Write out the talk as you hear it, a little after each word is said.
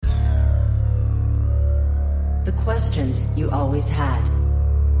The questions you always had.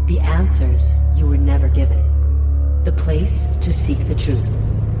 The answers you were never given. The place to seek the truth.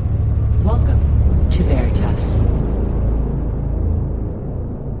 Welcome to Veritas.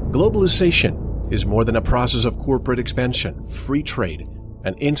 Globalization is more than a process of corporate expansion, free trade,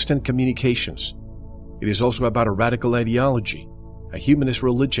 and instant communications. It is also about a radical ideology, a humanist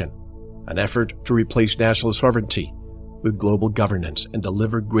religion, an effort to replace national sovereignty with global governance and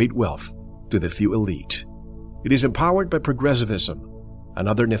deliver great wealth to the few elite. It is empowered by progressivism and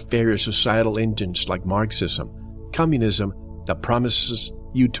other nefarious societal engines like Marxism, communism that promises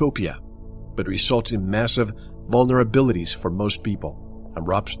utopia, but results in massive vulnerabilities for most people and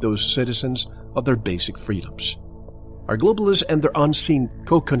robs those citizens of their basic freedoms. Are globalists and their unseen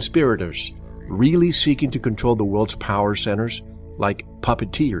co-conspirators really seeking to control the world's power centers like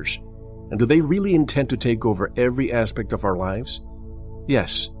puppeteers? And do they really intend to take over every aspect of our lives?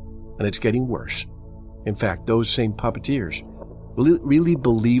 Yes, and it's getting worse. In fact, those same puppeteers really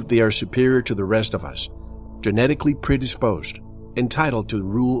believe they are superior to the rest of us, genetically predisposed, entitled to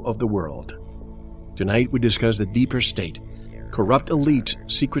rule of the world. Tonight we discuss the deeper state, corrupt elites,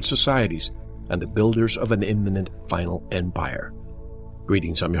 secret societies, and the builders of an imminent final empire.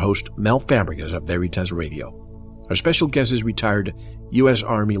 Greetings, I'm your host, Mel Fabregas of Veritas Radio. Our special guest is retired U.S.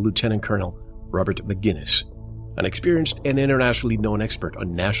 Army Lieutenant Colonel Robert Maginnis, an experienced and internationally known expert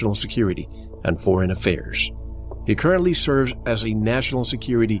on national security and foreign affairs. He currently serves as a national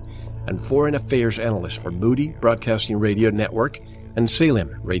security and foreign affairs analyst for Moody Broadcasting Radio Network and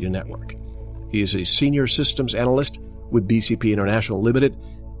Salem Radio Network. He is a senior systems analyst with BCP International Limited,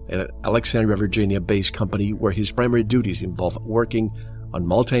 an Alexandria, Virginia-based company where his primary duties involve working on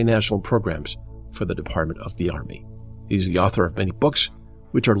multinational programs for the Department of the Army. He's the author of many books,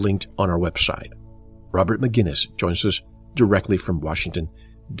 which are linked on our website. Robert Maginnis joins us directly from Washington,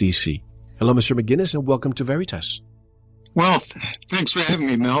 D.C. Hello, Mr. Maginnis, and welcome to Veritas. Well, thanks for having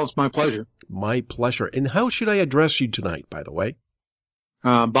me, Mel. It's my pleasure. My pleasure. And how should I address you tonight, by the way?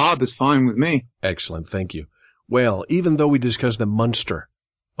 Bob is fine with me. Excellent, thank you. Well, even though we discuss the monster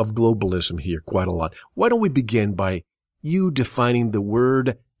of globalism here quite a lot, why don't we begin by you defining the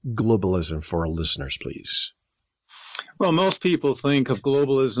word globalism for our listeners, please? Well, most people think of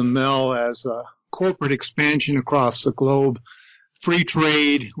globalism, Mel, as a corporate expansion across the globe, free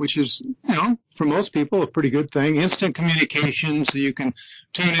trade, which is, for most people, a pretty good thing, instant communication, so you can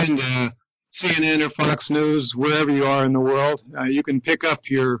tune into CNN or Fox News wherever you are in the world. You can pick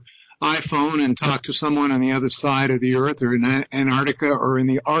up your iPhone and talk to someone on the other side of the earth or in Antarctica or in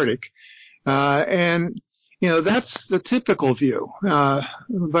the Arctic. That's the typical view.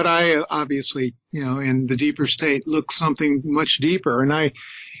 But I obviously, in the deeper state, look something much deeper. And I,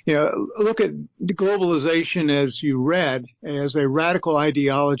 look at globalization, as you read, as a radical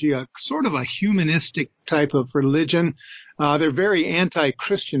ideology, a sort of a humanistic type of religion. They're very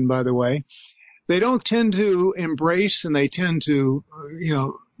anti-Christian, by the way. They don't tend to embrace, and they tend to,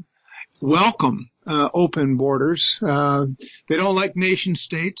 welcome open borders. They don't like nation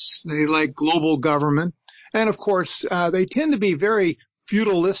states. They like global government. And of course, they tend to be very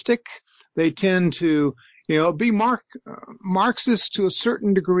feudalistic. They tend to, be Marxist to a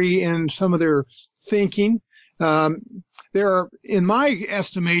certain degree in some of their thinking. There are, in my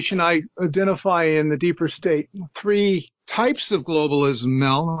estimation, I identify in the deeper state three types of globalism,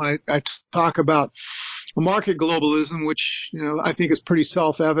 Mel. I talk about market globalism, which, I think is pretty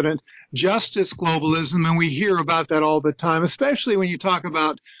self-evident, justice globalism, and we hear about that all the time, especially when you talk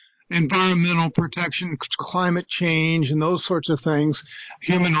about environmental protection, climate change, and those sorts of things,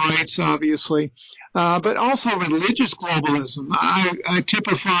 human rights, obviously, but also religious globalism. I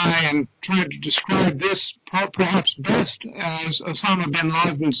typify and try to describe this perhaps best as Osama bin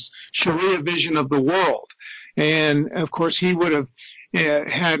Laden's Sharia vision of the world. And, of course, he would have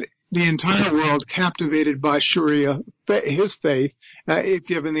had the entire world captivated by Sharia, his faith, if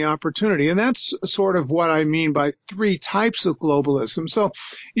given the opportunity. And that's sort of what I mean by three types of globalism. So,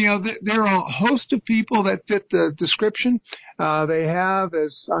 there are a host of people that fit the description. They have,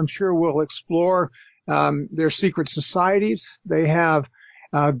 as I'm sure we'll explore, their secret societies. They have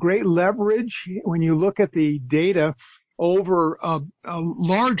great leverage when you look at the data over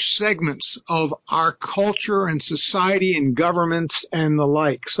large segments of our culture and society and governments and the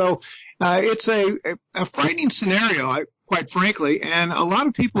like. So it's a frightening scenario, quite frankly, and a lot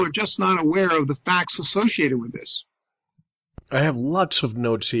of people are just not aware of the facts associated with this. I have lots of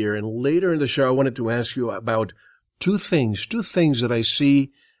notes here, and later in the show I wanted to ask you about two things that I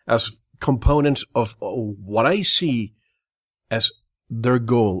see as components of what I see as their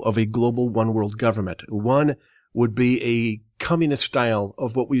goal of a global one-world government. One would be a communist style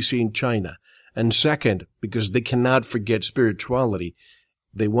of what we see in China, And second, because they cannot forget spirituality,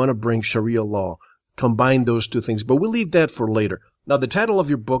 they want to bring Sharia law, combine those two things. But we'll leave that for later. Now, the title of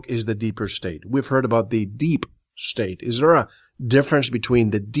your book is The Deeper State. We've heard about the deep state. Is there a difference between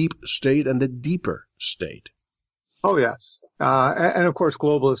the deep state and the deeper state? Oh, yes. And of course,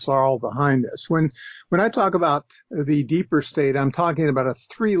 globalists are all behind this. When I talk about the deeper state, I'm talking about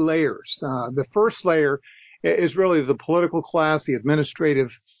three layers. The first layer is really the political class, the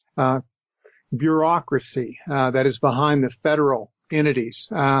administrative bureaucracy that is behind the federal entities.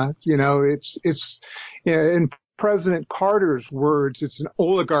 It's in President Carter's words, it's an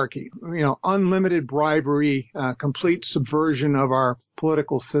oligarchy, unlimited bribery, complete subversion of our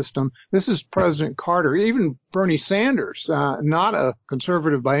political system. This is President Carter. Even Bernie Sanders, not a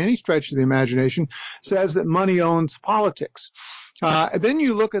conservative by any stretch of the imagination, says that money owns politics. Then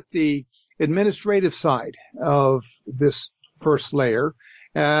you look at the administrative side of this first layer.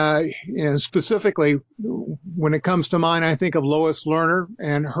 And specifically, when it comes to mine, I think of Lois Lerner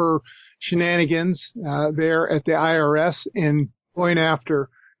and her shenanigans there at the IRS in going after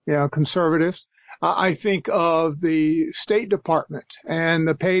conservatives. I think of the State Department and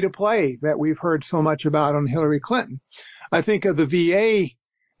the pay to play that we've heard so much about on Hillary Clinton. I think of the VA,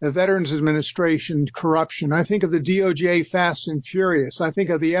 the Veterans Administration corruption. I think of the DOJ Fast and Furious. I think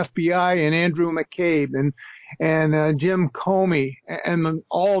of the FBI and Andrew McCabe and Jim Comey and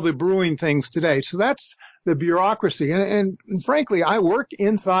all the brewing things today. So that's the bureaucracy. And frankly, I work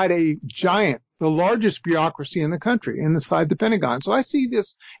inside a giant, the largest bureaucracy in the country, inside the Pentagon. So I see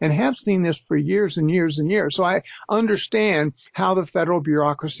this and have seen this for years and years and years. So I understand how the federal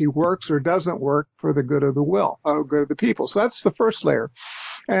bureaucracy works or doesn't work for the good of the people. So that's the first layer.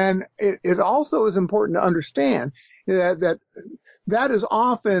 And it also is important to understand that is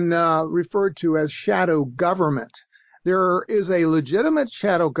often referred to as shadow government. There is a legitimate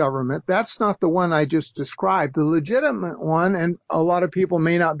shadow government. That's not the one I just described. The legitimate one, and a lot of people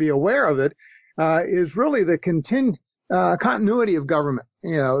may not be aware of it, is really the continuity of government.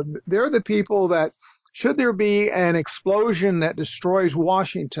 They're the people that, should there be an explosion that destroys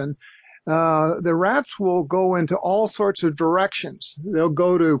Washington, the rats will go into all sorts of directions. They'll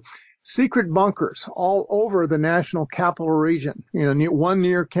go to secret bunkers all over the national capital region. One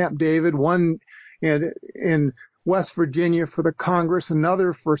near Camp David, one in West Virginia for the Congress,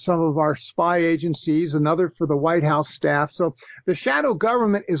 another for some of our spy agencies, another for the White House staff. So the shadow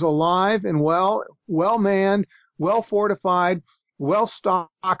government is alive and well-manned, well-fortified,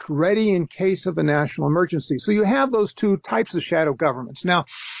 well-stocked, ready in case of a national emergency. So you have those two types of shadow governments. Now,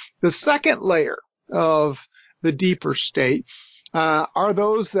 the second layer of the deeper state are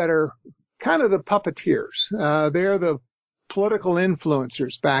those that are kind of the puppeteers. They're the political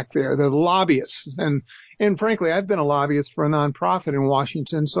influencers back there, the lobbyists. And frankly, I've been a lobbyist for a nonprofit in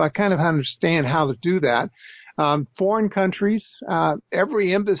Washington, so I kind of understand how to do that. Foreign countries,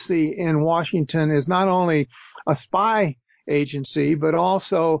 every embassy in Washington is not only a spy agency, but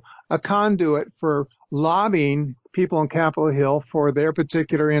also a conduit for lobbying people on Capitol Hill for their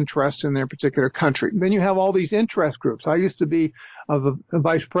particular interest in their particular country. Then you have all these interest groups. I used to be a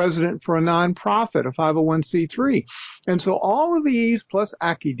vice president for a nonprofit, a 501c3. And so all of these, plus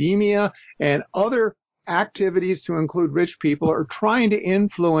academia and other activities to include rich people, are trying to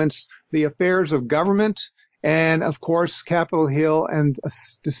influence the affairs of government and, of course, Capitol Hill and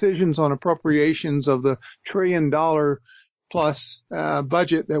decisions on appropriations of the $1 trillion plus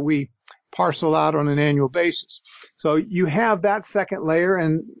budget that we parcel out on an annual basis. So you have that second layer,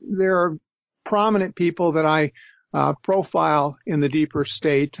 and there are prominent people that I profile in the deeper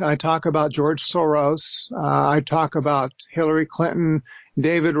state. I talk about George Soros. I talk about Hillary Clinton,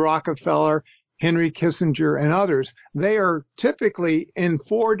 David Rockefeller, Henry Kissinger, and others. They are typically in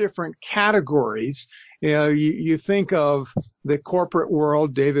four different categories. You think of the corporate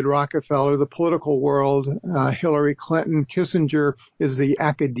world, David Rockefeller, the political world, Hillary Clinton. Kissinger is the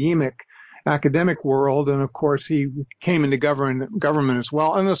academic world, and of course he came into government as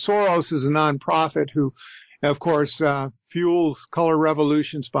well. And the Soros is a nonprofit who, of course, fuels color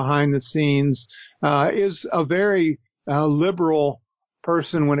revolutions behind the scenes, is a very liberal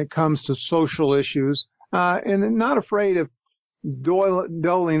person when it comes to social issues, and not afraid of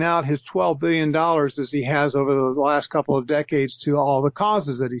doling out his $12 billion as he has over the last couple of decades to all the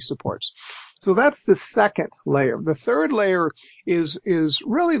causes that he supports. So that's the second layer. The third layer is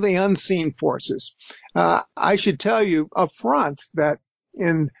really the unseen forces. I should tell you up front that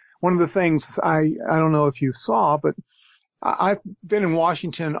in one of the things I don't know if you saw, but I've been in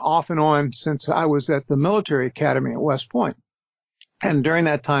Washington off and on since I was at the military academy at West Point. And during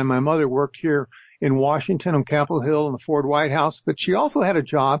that time, my mother worked here in Washington on Capitol Hill in the Ford White House, but she also had a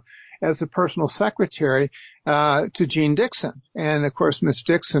job as the personal secretary to Jean Dixon. And of course, Miss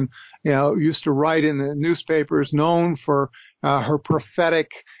Dixon, used to write in the newspapers, known for her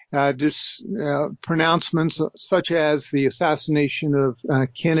prophetic pronouncements, such as the assassination of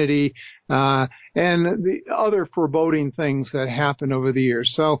Kennedy and the other foreboding things that happened over the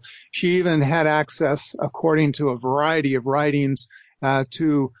years. So she even had access, according to a variety of writings,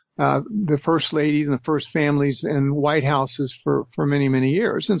 to the first ladies and the first families in White Houses for many, many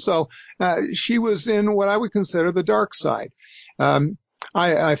years. And so she was in what I would consider the dark side.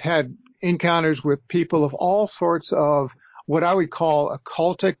 I've had encounters with people of all sorts of what I would call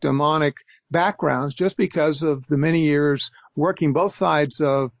occultic, demonic backgrounds, just because of the many years working both sides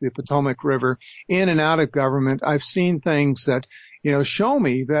of the Potomac River in and out of government. I've seen things that show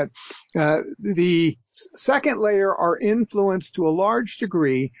me that the second layer are influenced to a large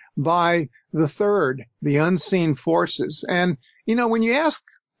degree by the third, the unseen forces. And, when you ask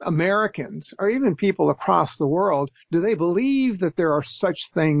Americans or even people across the world, do they believe that there are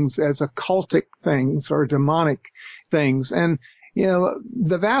such things as occultic things or demonic things? And,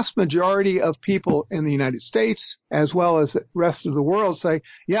 the vast majority of people in the United States, as well as the rest of the world, say,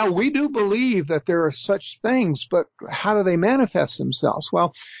 yeah, we do believe that there are such things, but how do they manifest themselves?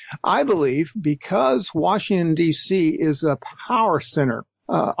 Well, I believe because Washington, D.C. is a power center,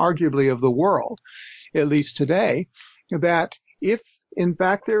 arguably of the world, at least today, that if in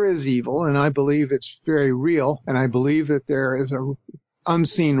fact there is evil, and I believe it's very real, and I believe that there is a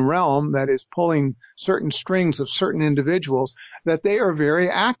unseen realm that is pulling certain strings of certain individuals, that they are very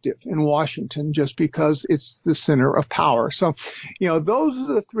active in Washington just because it's the center of power. So, those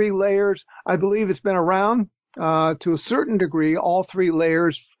are the three layers. I believe it's been around to a certain degree, all three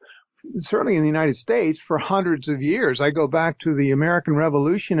layers, certainly in the United States, for hundreds of years. I go back to the American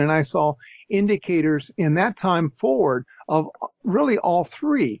Revolution, and I saw indicators in that time forward of really all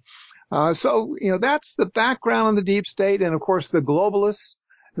three. So, that's the background on the deep state. And of course, the globalists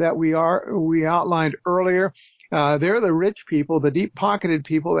that we outlined earlier, they're the rich people, the deep pocketed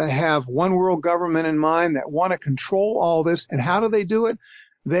people that have one world government in mind, that want to control all this. And how do they do it?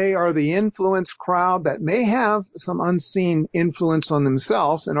 They are the influence crowd that may have some unseen influence on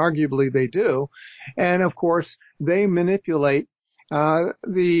themselves, and arguably they do. And of course, they manipulate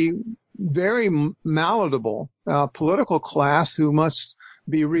the very malleable political class who must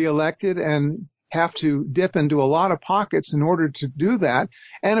be reelected and have to dip into a lot of pockets in order to do that.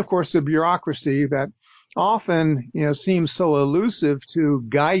 And of course, the bureaucracy that often, seems so elusive to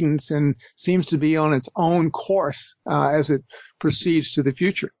guidance and seems to be on its own course as it proceeds to the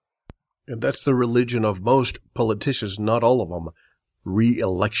future. And that's the religion of most politicians, not all of them.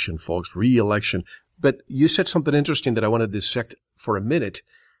 Re-election, folks, re-election. But you said something interesting that I want to dissect for a minute.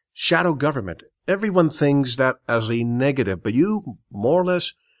 Shadow government. Everyone thinks that as a negative, but you more or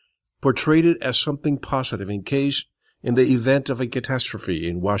less portrayed it as something positive in the event of a catastrophe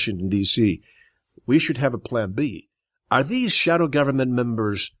in Washington, D.C. We should have a plan B. Are these shadow government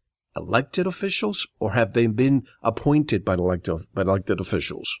members elected officials, or have they been appointed by elected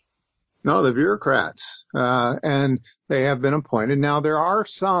officials? No, the bureaucrats, and they have been appointed. Now, there are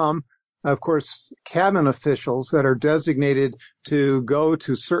some, of course, cabinet officials that are designated to go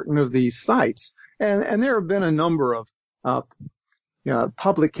to certain of these sites. And there have been a number of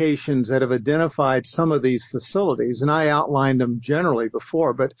publications that have identified some of these facilities, and I outlined them generally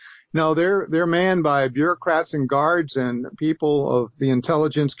before. But no, they're manned by bureaucrats and guards and people of the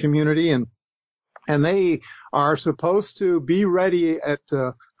intelligence community, and they are supposed to be ready at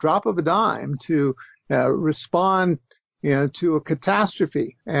the drop of a dime to respond to a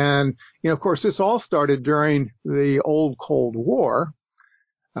catastrophe. And, of course, this all started during the old Cold War.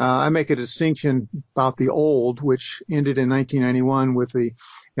 I make a distinction about the old, which ended in 1991 with the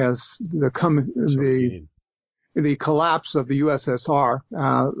collapse of the USSR,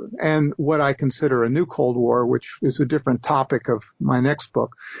 and what I consider a new Cold War, which is a different topic of my next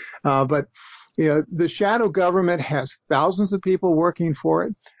book. But the shadow government has thousands of people working for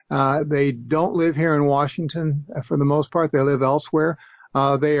it. They don't live here in Washington for the most part. They live elsewhere.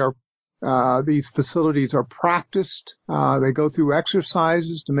 These facilities are practiced. They go through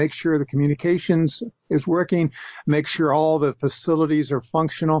exercises to make sure the communications is working, make sure all the facilities are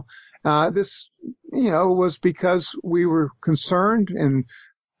functional. This, was because we were concerned in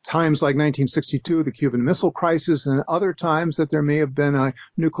times like 1962, the Cuban Missile Crisis, and other times that there may have been a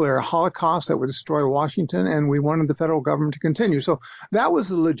nuclear holocaust that would destroy Washington, and we wanted the federal government to continue. So that was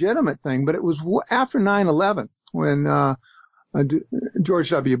a legitimate thing, but it was after 9/11 when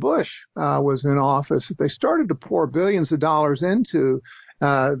George W. Bush was in office that they started to pour billions of dollars into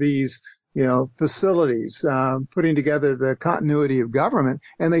these facilities, putting together the continuity of government,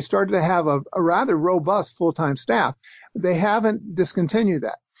 and they started to have a rather robust full-time staff. They haven't discontinued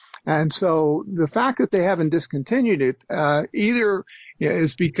that. And so the fact that they haven't discontinued it, either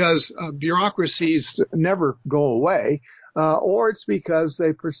is because bureaucracies never go away, or it's because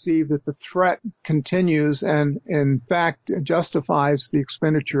they perceive that the threat continues and, in fact, justifies the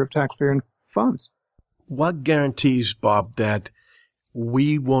expenditure of taxpayer funds. What guarantees, Bob, that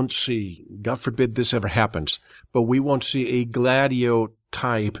we won't see, God forbid this ever happens, but we won't see a Gladio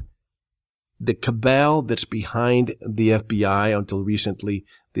type, the cabal that's behind the FBI, until recently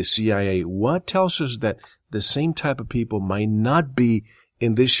the CIA? What tells us that the same type of people might not be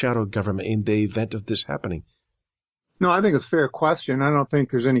in this shadow government in the event of this happening? No, I think it's a fair question. I don't think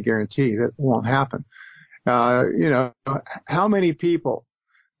there's any guarantee that it won't happen. How many people,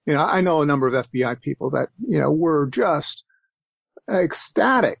 I know a number of FBI people that, were just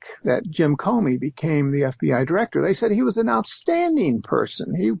ecstatic that Jim Comey became the FBI director. They said he was an outstanding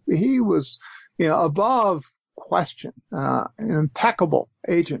person. He was, above question, an impeccable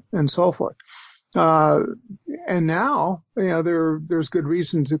agent and so forth. And now, there's good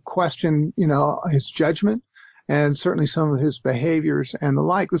reason to question, his judgment and certainly some of his behaviors and the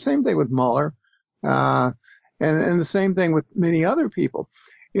like. The same thing with Mueller, and the same thing with many other people.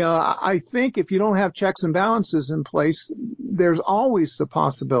 I think if you don't have checks and balances in place, there's always the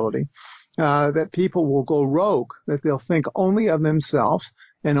possibility that people will go rogue, that they'll think only of themselves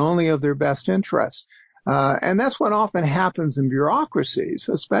and only of their best interests. And that's what often happens in bureaucracies,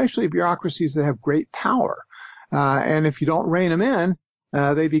 especially bureaucracies that have great power. And if you don't rein them in,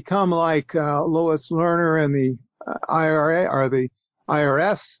 they become like Lois Lerner and the IRA or the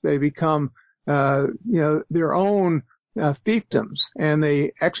IRS. They become, their own fiefdoms, and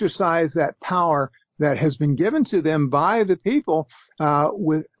they exercise that power that has been given to them by the people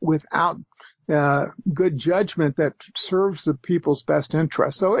without good judgment that serves the people's best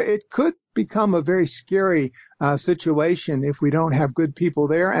interest. So it could become a very scary situation if we don't have good people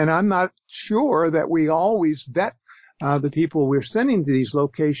there. And I'm not sure that we always vet the people we're sending to these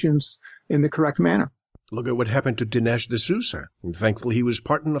locations in the correct manner. Look at what happened to Dinesh D'Souza. Thankfully, he was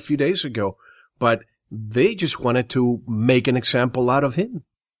pardoned a few days ago, but they just wanted to make an example out of him.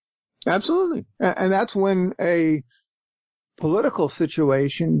 Absolutely. And that's when a political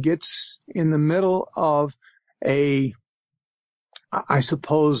situation gets in the middle of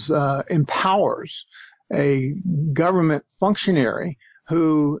empowers a government functionary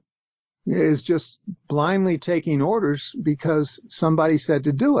who is just blindly taking orders because somebody said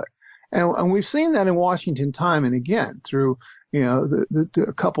to do it. And we've seen that in Washington time and again through,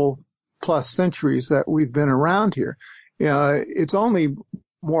 the couple plus centuries that we've been around here. It's only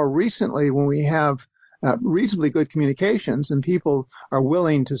more recently when we have reasonably good communications and people are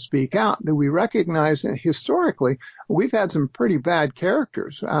willing to speak out that we recognize that historically we've had some pretty bad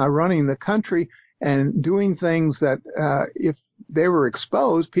characters running the country and doing things that if they were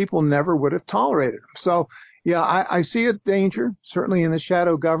exposed, people never would have tolerated them. So, I see a danger, certainly in the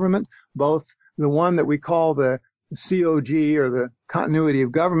shadow government, both the one that we call the COG or the continuity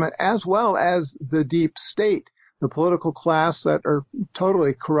of government, as well as the deep state, the political class that are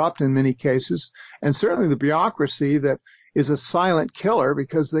totally corrupt in many cases, and certainly the bureaucracy that is a silent killer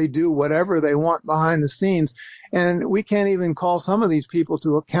because they do whatever they want behind the scenes. And we can't even call some of these people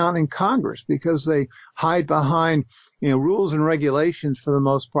to account in Congress because they hide behind, rules and regulations for the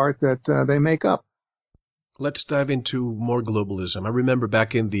most part that they make up. Let's dive into more globalism. I remember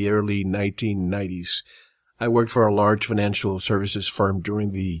back in the early 1990s, I worked for a large financial services firm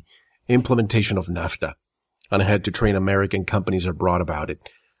during the implementation of NAFTA, and I had to train American companies abroad about it.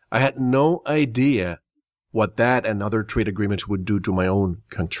 I had no idea what that and other trade agreements would do to my own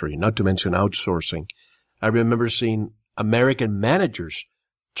country, not to mention outsourcing. I remember seeing American managers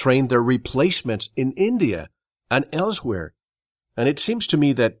train their replacements in India and elsewhere. And it seems to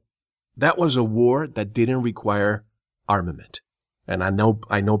me that that was a war that didn't require armament. And I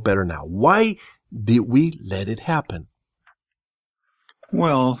know better now. Why did we let it happen?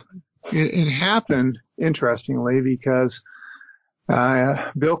 Well, it happened, interestingly, because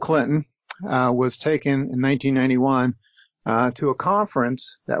Bill Clinton was taken in 1991 to a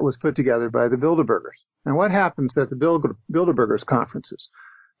conference that was put together by the Bilderbergers. And what happens at the Bilderbergers conferences?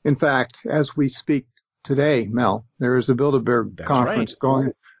 In fact, as we speak today, Mel, there is a Bilderberg conference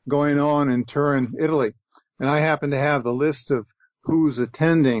going on in Turin, Italy. And I happen to have the list of who's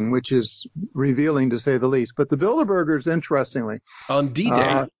attending, which is revealing to say the least. But the Bilderbergers, interestingly, on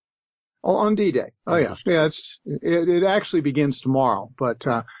D-Day. On D-Day. Oh, yeah. Yeah, it actually begins tomorrow, but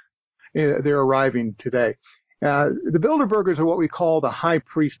they're arriving today. The Bilderbergers are what we call the high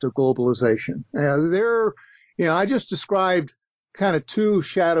priest of globalization. I just described kind of two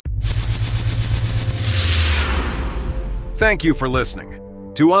shadow. Thank you for listening.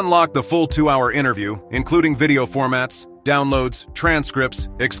 To unlock the full 2-hour interview, including video formats, downloads, transcripts,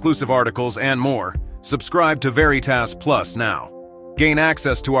 exclusive articles, and more, subscribe to Veritas Plus now. Gain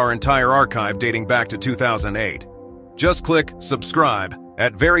access to our entire archive dating back to 2008. Just click subscribe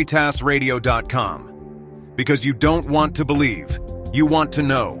at veritasradio.com. Because you don't want to believe, you want to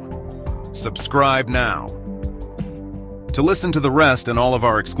know. Subscribe now. To listen to the rest and all of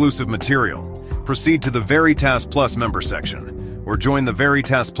our exclusive material, proceed to the Veritas Plus member section or join the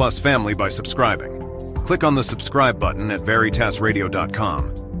Veritas Plus family by subscribing. Click on the subscribe button at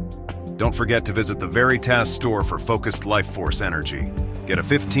veritasradio.com. Don't forget to visit the Veritas store for focused life force energy. Get a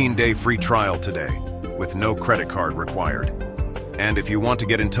 15-day free trial today with no credit card required. And if you want to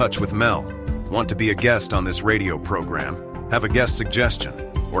get in touch with Mel, want to be a guest on this radio program, have a guest suggestion,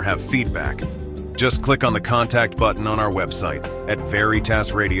 or have feedback, just click on the contact button on our website at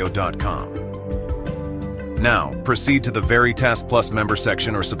veritasradio.com. Now, proceed to the Veritas Plus member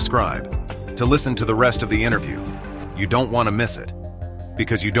section or subscribe to listen to the rest of the interview. You don't want to miss it.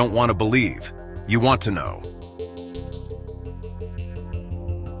 Because you don't want to believe, you want to know.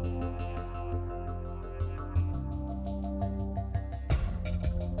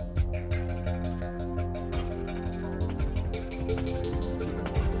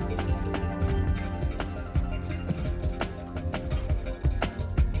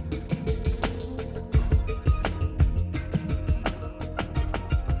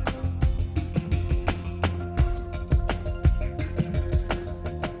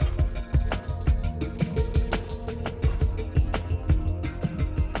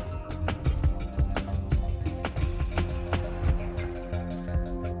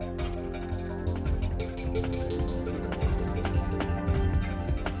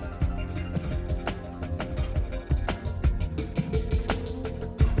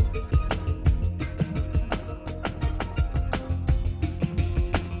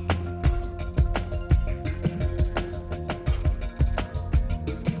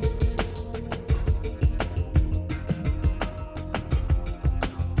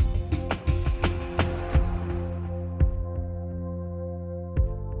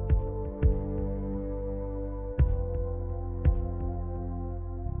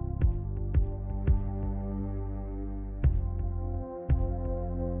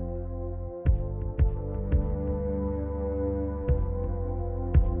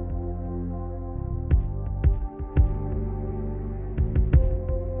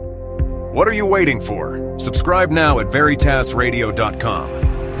 What are you waiting for? Subscribe now at veritasradio.com.